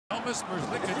Elvis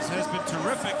Merzlikins has been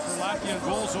terrific for Latvia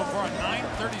goal so far, a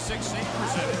 .936 save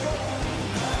percentage.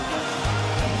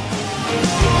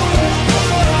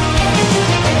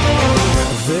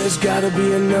 There's gotta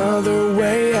be another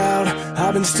way out.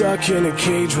 I've been stuck in a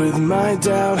cage with my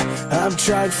doubt. I've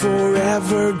tried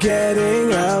forever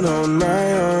getting out on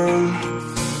my own.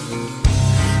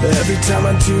 Every time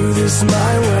I do this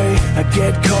my way, I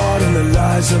get caught in the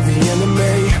lies of the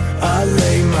enemy. I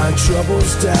lay my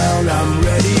troubles down, I'm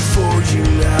ready for you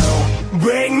now.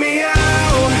 Bring me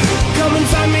out, come and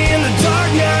find me in the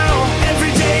dark now. Every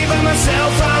day by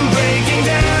myself I'm breaking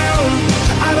down.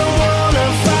 I don't wanna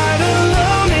fight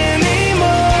alone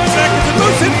anymore. Seconds and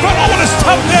moves in front, oh what a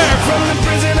stop there! From the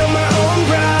prison of my own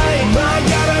pride. My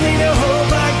God, I need a hope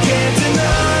I can't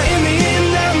deny. In the end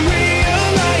I'm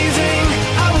realizing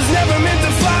I was never meant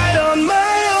to fight on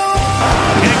my own.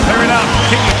 Can't clear it out,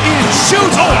 kick it in,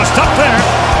 shoots, oh what a stop there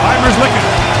by Merzlikins.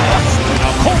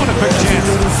 Now Coleman a quick chance,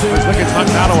 Merzlikins knocked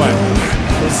that away.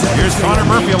 Here's Connor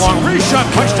Murphy along, reshot,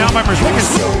 touchdown by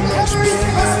Merzlikins.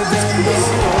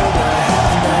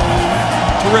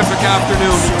 Terrific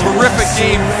afternoon, terrific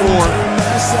game for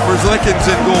Merzlikins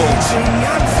in goal.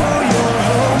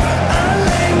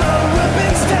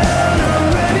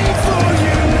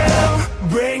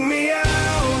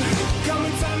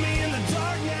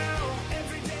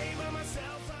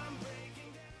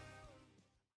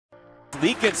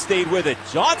 Merzlikins stayed with it.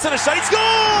 Johnson a shot, he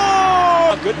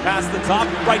scored! Good pass to the top,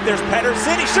 right there's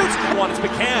Pedersen, he shoots! One, it's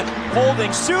McCann,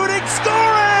 holding, shooting,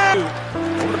 scoring!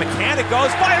 Over to McCann it goes,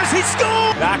 fires, he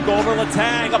scores! Back over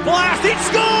Letang, a blast, he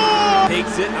scores!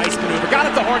 Takes it, nice maneuver, got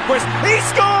it to Hornquist, he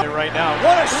scores! Right now,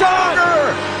 what a shot!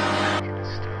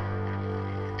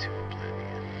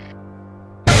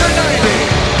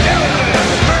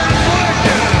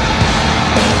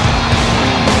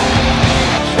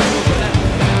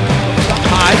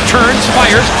 Turns,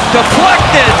 fires,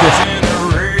 deflected!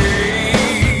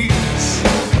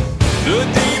 The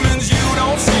demons you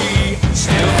don't see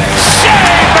still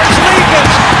Save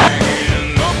Merzlikins!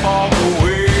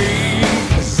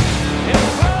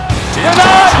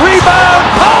 Without rebound!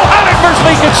 Oh, how did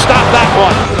Merzlikins stop that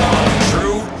one?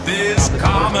 Truth is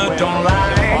karma don't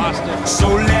lie,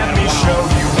 so let me show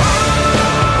you.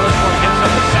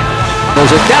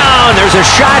 Goes it down, there's a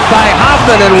shot by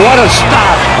Hoffman, and what a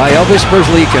stop by Elvis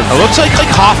Merzlikins. It looks like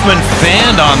Hoffman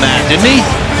fanned on that, didn't he?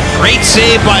 Great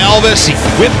save by Elvis, he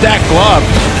whipped that glove.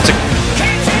 It's a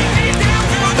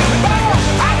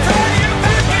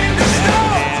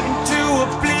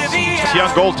This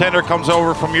young goaltender comes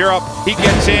over from Europe, he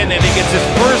gets in and he gets his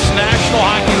first National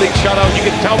Hockey League shutout, you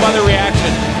can tell by the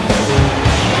reaction.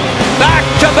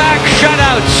 Back-to-back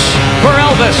shutouts for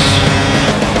Elvis.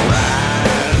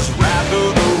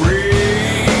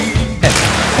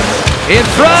 In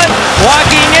front,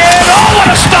 walking in, oh what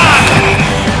a stop!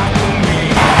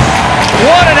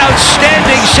 What an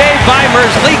outstanding save by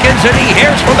Merzlikins, and he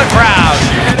hears from the crowd.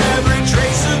 Every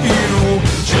trace of you,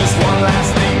 just one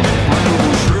last thing.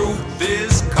 Truth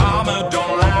is karma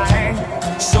don't lie,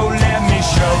 so let me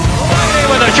show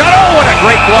you. With a shot, oh what a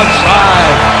great glove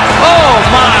side! Oh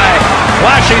my!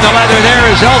 Flashing the leather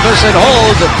there is Elvis and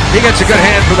holds. He gets a good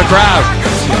hand from the crowd.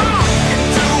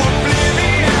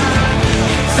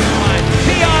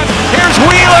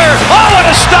 Wheeler, oh what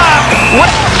a stop! What?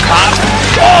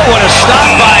 Oh what a stop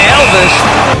by Elvis!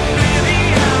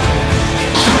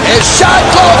 His shot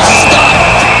clock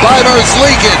stopped by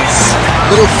Merzlikins.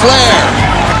 Little flare.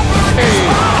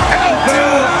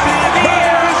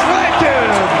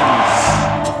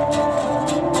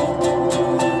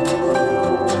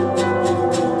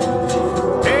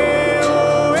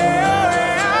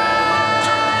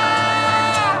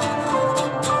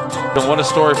 What a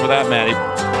story for that man.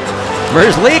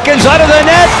 Merzlikins out of the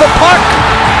net, the puck!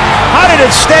 How did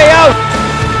it stay out?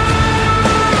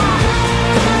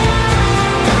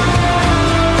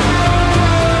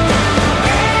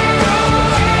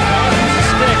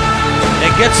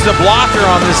 it gets the blocker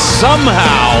on this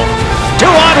somehow.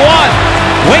 2-on-1.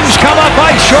 Wings come up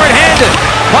ice, short-handed.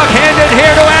 Puck handed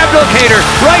here to Abdelkader.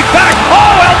 Right back.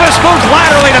 Oh, Elvis moves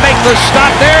laterally to make the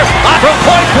stop there from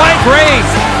point-blank range.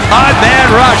 Odd man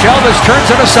rush. Elvis turns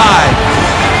it aside.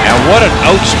 And what an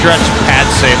outstretched pad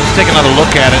save. Let's take another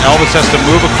look at it. Elvis has to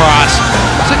move across.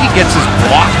 Looks like he gets his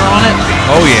blocker on it.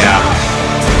 Oh, yeah.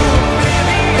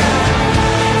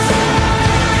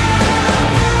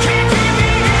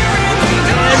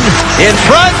 In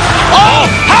front. Oh,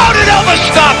 how did Elvis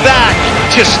stop that?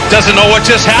 Just doesn't know what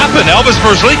just happened. Elvis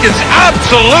Merzlikins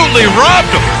absolutely robbed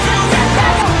him.